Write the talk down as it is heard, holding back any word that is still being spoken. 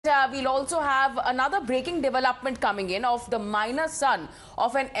We'll also have another breaking development coming in of the minor son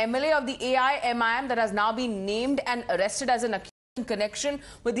of an MLA of the AIMIM that has now been named and arrested as an accused in connection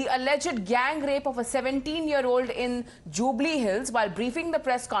with the alleged gang rape of a 17-year-old in Jubilee Hills. While briefing the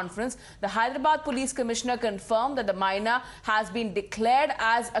press conference, the Hyderabad Police Commissioner confirmed that the minor has been declared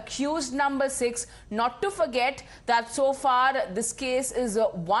as accused number 6. Not to forget that so far this case is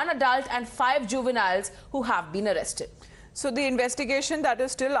 1 adult and 5 juveniles who have been arrested. So the investigation that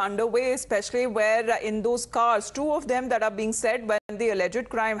is still underway, especially where in those cars, 2 of them that are being said when the alleged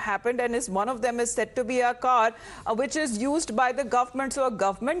crime happened, and one of them is said to be a car which is used by the government. So a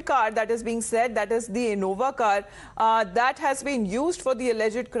government car that is being said, that is the Innova car, that has been used for the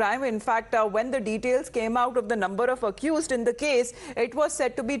alleged crime. In fact, when the details came out of the number of accused in the case, it was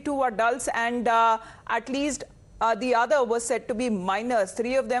said to be 2 adults and at least the other was said to be minors.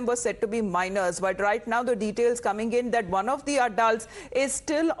 3 of them were said to be minors. But right now the details coming in that one of the adults is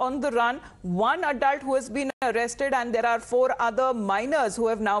still on the run. 1 adult who has been arrested, and there are 4 other minors who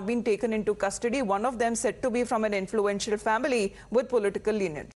have now been taken into custody. One of them said to be from an influential family with political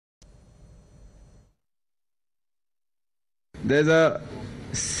lineage. There's a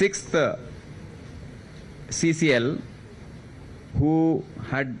 6th CCL who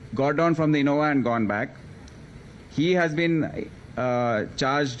had got down from the Innova and gone back. He has been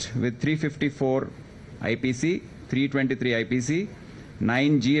charged with 354 IPC, 323 IPC,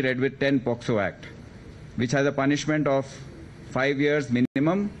 9G read with 10 POCSO Act, which has a punishment of 5 years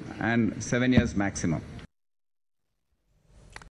minimum and 7 years maximum.